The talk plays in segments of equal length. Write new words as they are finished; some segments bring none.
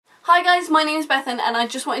Hi guys, my name is Bethan and I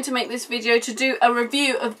just wanted to make this video to do a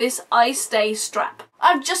review of this iStay strap.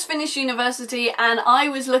 I've just finished university and I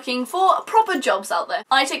was looking for proper jobs out there.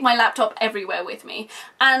 I take my laptop everywhere with me,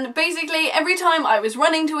 and basically every time I was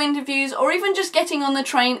running to interviews or even just getting on the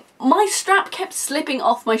train, my strap kept slipping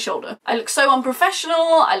off my shoulder. I look so unprofessional,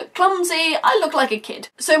 I look clumsy, I look like a kid.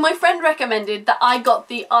 So my friend recommended that I got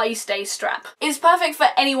the iStay strap. It's perfect for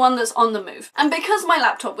anyone that's on the move. And because my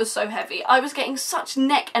laptop was so heavy, I was getting such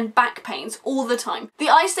neck and back pains all the time. The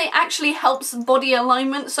iStay actually helps body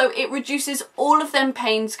alignment, so it reduces all of them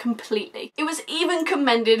pains completely. It was even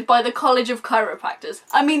commended by the College of Chiropractors.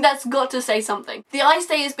 I mean, that's got to say something. The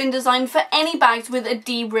iStay has been designed for any bags with a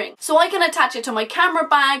D-ring, so I can attach it to my camera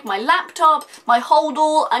bag, my laptop, my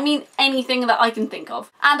hold-all, I mean anything that I can think of.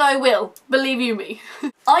 And I will, believe you me.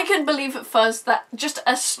 I couldn't believe at first that just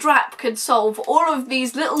a strap could solve all of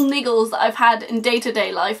these little niggles that I've had in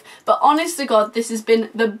day-to-day life, but honest to God, this has been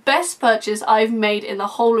the best purchase I've made in the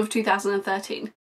whole of 2013.